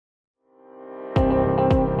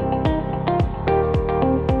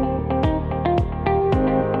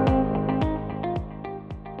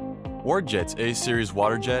WARDJet's A-Series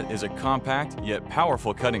WaterJet is a compact yet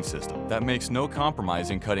powerful cutting system that makes no compromise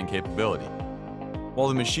in cutting capability. While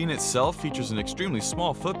the machine itself features an extremely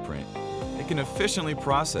small footprint, it can efficiently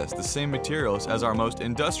process the same materials as our most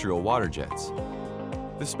industrial WaterJets.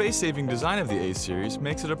 The space-saving design of the A-Series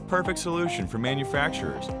makes it a perfect solution for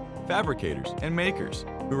manufacturers, fabricators, and makers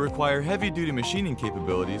who require heavy-duty machining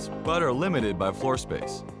capabilities but are limited by floor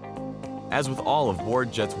space. As with all of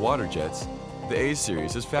WARDJet's WaterJets, the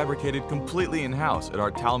A-Series is fabricated completely in-house at our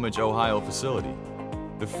Talmadge, Ohio facility.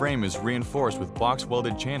 The frame is reinforced with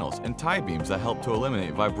box-welded channels and tie beams that help to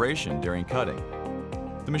eliminate vibration during cutting.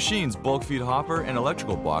 The machine's bulk feed hopper and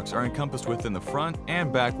electrical box are encompassed within the front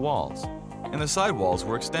and back walls, and the side walls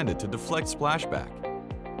were extended to deflect splashback.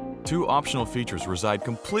 Two optional features reside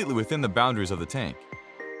completely within the boundaries of the tank,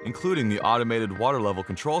 including the automated water level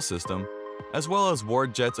control system, as well as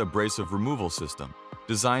WARDJet's abrasive removal system,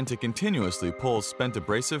 designed to continuously pull spent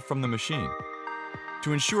abrasive from the machine.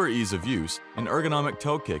 To ensure ease of use, an ergonomic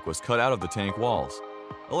toe kick was cut out of the tank walls,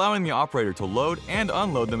 allowing the operator to load and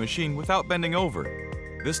unload the machine without bending over.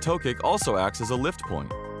 This toe kick also acts as a lift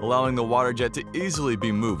point, allowing the WaterJet to easily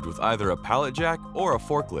be moved with either a pallet jack or a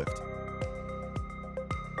forklift.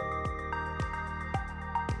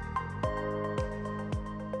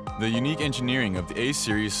 The unique engineering of the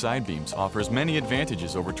A-Series side beams offers many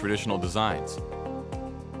advantages over traditional designs.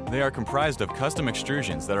 They are comprised of custom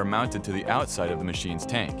extrusions that are mounted to the outside of the machine's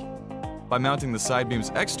tank. By mounting the side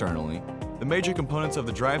beams externally, the major components of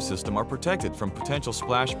the drive system are protected from potential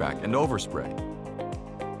splashback and overspray.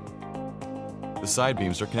 The side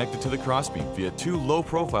beams are connected to the crossbeam via two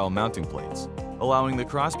low-profile mounting plates, allowing the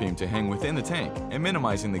crossbeam to hang within the tank and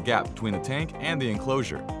minimizing the gap between the tank and the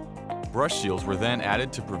enclosure. Brush seals were then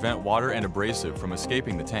added to prevent water and abrasive from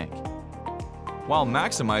escaping the tank. While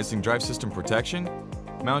maximizing drive system protection,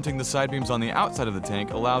 mounting the side beams on the outside of the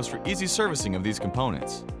tank allows for easy servicing of these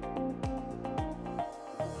components.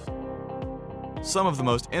 Some of the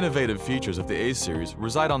most innovative features of the A-Series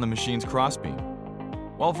reside on the machine's crossbeam.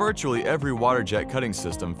 While virtually every WaterJet cutting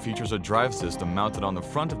system features a drive system mounted on the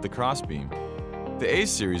front of the crossbeam, the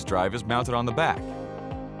A-Series drive is mounted on the back.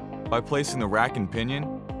 By placing the rack and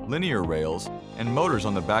pinion, linear rails, and motors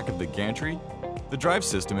on the back of the gantry, the drive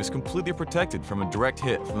system is completely protected from a direct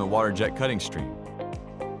hit from the WaterJet cutting stream.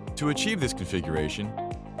 To achieve this configuration,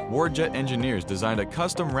 WARDJet engineers designed a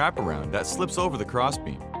custom wraparound that slips over the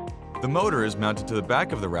crossbeam. The motor is mounted to the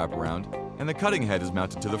back of the wraparound, and the cutting head is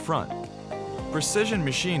mounted to the front. Precision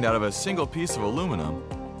machined out of a single piece of aluminum,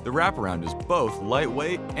 the wraparound is both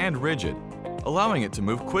lightweight and rigid, allowing it to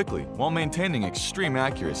move quickly while maintaining extreme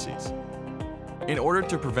accuracies. In order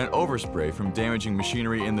to prevent overspray from damaging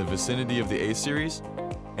machinery in the vicinity of the A-Series,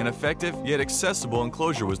 an effective yet accessible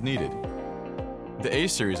enclosure was needed. The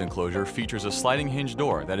A-Series enclosure features a sliding hinge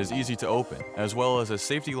door that is easy to open, as well as a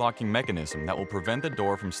safety locking mechanism that will prevent the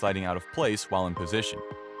door from sliding out of place while in position.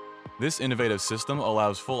 This innovative system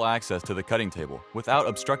allows full access to the cutting table without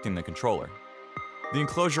obstructing the controller. The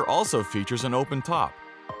enclosure also features an open top,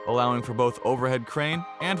 allowing for both overhead crane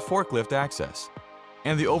and forklift access.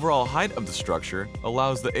 And the overall height of the structure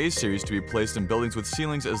allows the A-Series to be placed in buildings with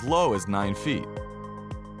ceilings as low as 9 feet.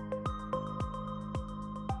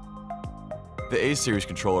 The A-Series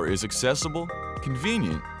controller is accessible,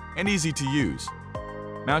 convenient, and easy to use.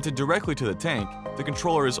 Mounted directly to the tank, the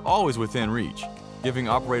controller is always within reach, giving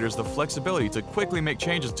operators the flexibility to quickly make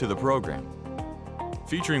changes to the program.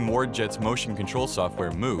 Featuring WARDJet's motion control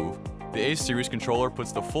software Move, the A-Series controller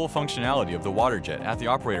puts the full functionality of the WaterJet at the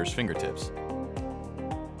operator's fingertips.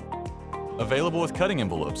 Available with cutting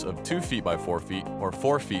envelopes of 2 feet by 4 feet or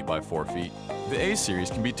 4 feet by 4 feet, the A-Series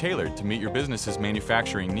can be tailored to meet your business's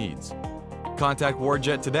manufacturing needs. Contact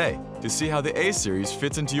WARDJet today to see how the A-Series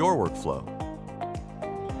fits into your workflow.